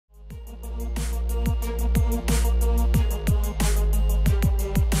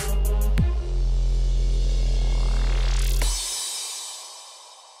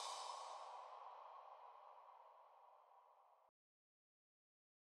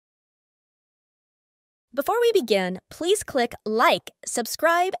Before we begin, please click like,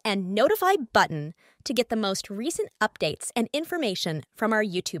 subscribe, and notify button to get the most recent updates and information from our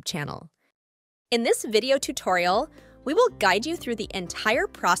YouTube channel. In this video tutorial, we will guide you through the entire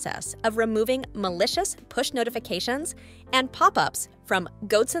process of removing malicious push notifications and pop-ups from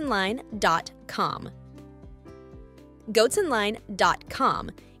goatsonline.com.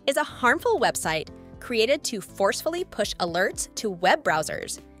 Goatsonline.com is a harmful website created to forcefully push alerts to web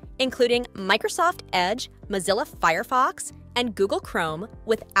browsers, including Microsoft Edge, Mozilla Firefox, and Google Chrome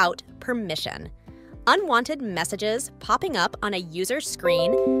without permission. Unwanted messages popping up on a user's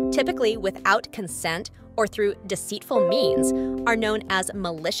screen, typically without consent or through deceitful means, are known as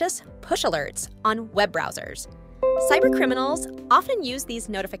malicious push alerts on web browsers. Cybercriminals often use these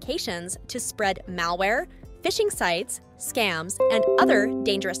notifications to spread malware, phishing sites, scams, and other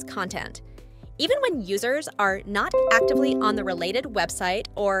dangerous content. Even when users are not actively on the related website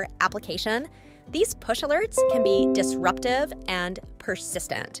or application, these push alerts can be disruptive and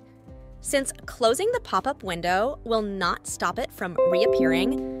persistent. Since closing the pop-up window will not stop it from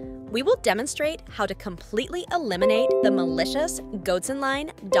reappearing, we will demonstrate how to completely eliminate the malicious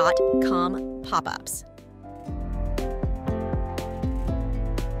goatsonline.com pop-ups.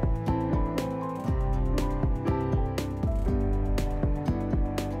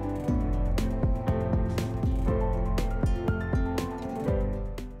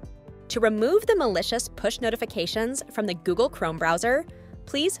 To remove the malicious push notifications from the Google Chrome browser,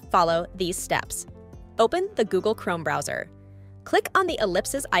 please follow these steps. Open the Google Chrome browser. Click on the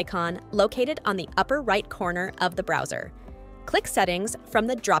ellipses icon located on the upper right corner of the browser. Click Settings from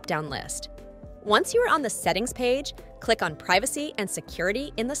the drop-down list. Once you are on the Settings page, click on Privacy and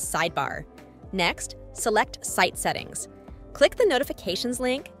Security in the sidebar. Next, select Site Settings. Click the Notifications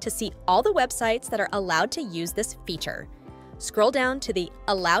link to see all the websites that are allowed to use this feature. Scroll down to the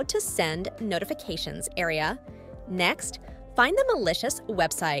Allowed to Send Notifications area. Next, find the malicious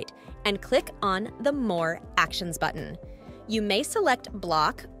website and click on the More Actions button. You may select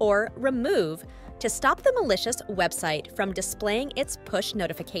Block or Remove to stop the malicious website from displaying its push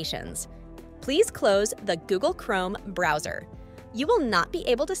notifications. Please close the Google Chrome browser. You will not be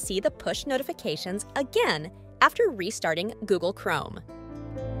able to see the push notifications again after restarting Google Chrome.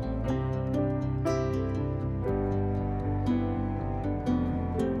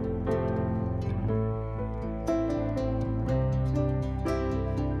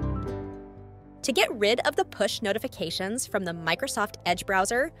 To get rid of the push notifications from the Microsoft Edge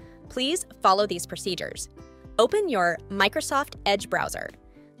browser, please follow these procedures. Open your Microsoft Edge browser.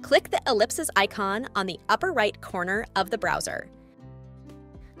 Click the ellipses icon on the upper right corner of the browser.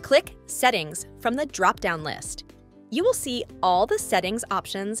 Click Settings from the drop-down list. You will see all the settings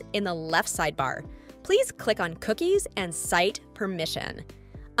options in the left sidebar. Please click on Cookies and Site Permission.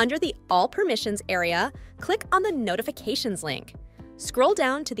 Under the All Permissions area, click on the Notifications link. Scroll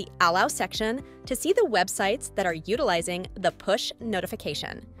down to the Allow section to see the websites that are utilizing the push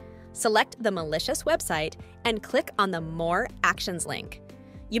notification. Select the malicious website and click on the More Actions link.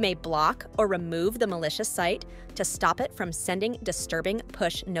 You may block or remove the malicious site to stop it from sending disturbing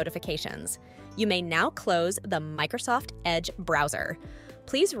push notifications. You may now close the Microsoft Edge browser.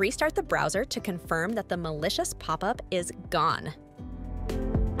 Please restart the browser to confirm that the malicious pop-up is gone.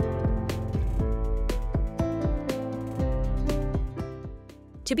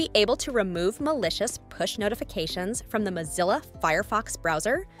 To be able to remove malicious push notifications from the Mozilla Firefox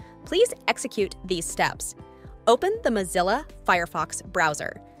browser, please execute these steps. Open the Mozilla Firefox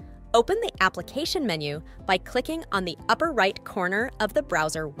browser. Open the Application menu by clicking on the upper right corner of the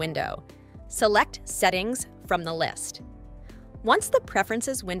browser window. Select Settings from the list. Once the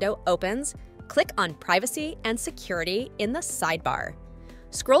Preferences window opens, click on Privacy and Security in the sidebar.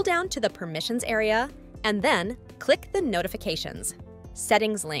 Scroll down to the Permissions area and then click the Notifications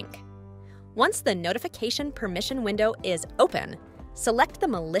Settings link. Once the Notification Permission window is open, select the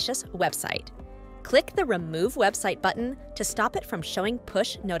malicious website. Click the Remove Website button to stop it from showing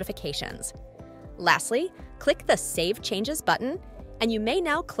push notifications. Lastly, click the Save Changes button, and you may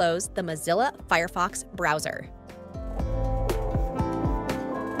now close the Mozilla Firefox browser.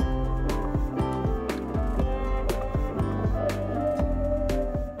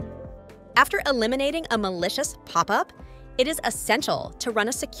 After eliminating a malicious pop-up, it is essential to run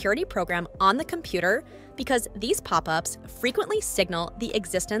a security program on the computer because these pop-ups frequently signal the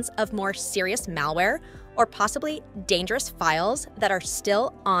existence of more serious malware or possibly dangerous files that are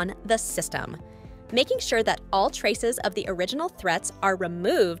still on the system. Making sure that all traces of the original threats are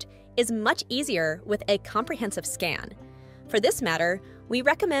removed is much easier with a comprehensive scan. For this matter, we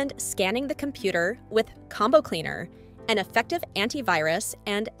recommend scanning the computer with Combo Cleaner, an effective antivirus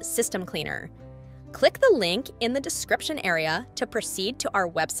and system cleaner. Click the link in the description area to proceed to our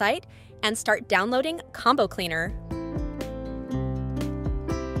website and start downloading Combo Cleaner.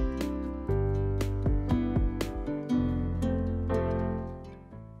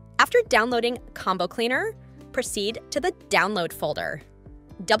 After downloading Combo Cleaner, proceed to the Download folder.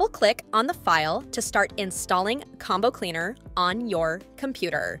 Double-click on the file to start installing Combo Cleaner on your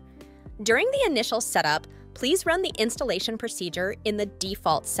computer. During the initial setup, please run the installation procedure in the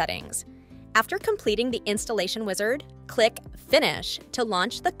default settings. After completing the installation wizard, click Finish to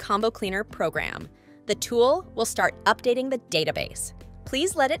launch the Combo Cleaner program. The tool will start updating the database.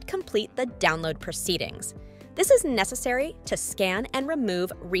 Please let it complete the download proceedings. This is necessary to scan and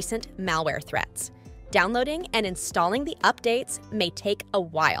remove recent malware threats. Downloading and installing the updates may take a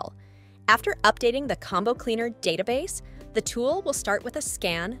while. After updating the Combo Cleaner database, the tool will start with a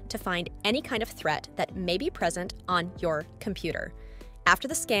scan to find any kind of threat that may be present on your computer. After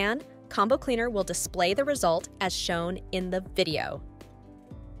the scan, Combo Cleaner will display the result as shown in the video.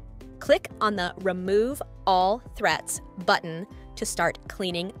 Click on the Remove All Threats button to start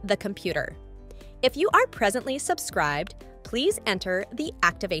cleaning the computer. If you are presently subscribed, please enter the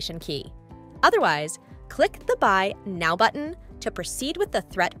activation key. Otherwise, click the Buy Now button to proceed with the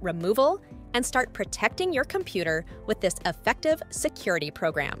threat removal and start protecting your computer with this effective security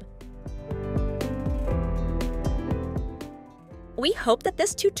program. We hope that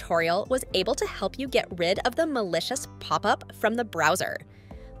this tutorial was able to help you get rid of the malicious pop-up from the browser.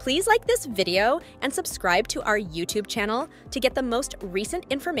 Please like this video and subscribe to our YouTube channel to get the most recent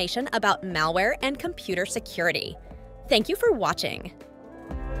information about malware and computer security. Thank you for watching.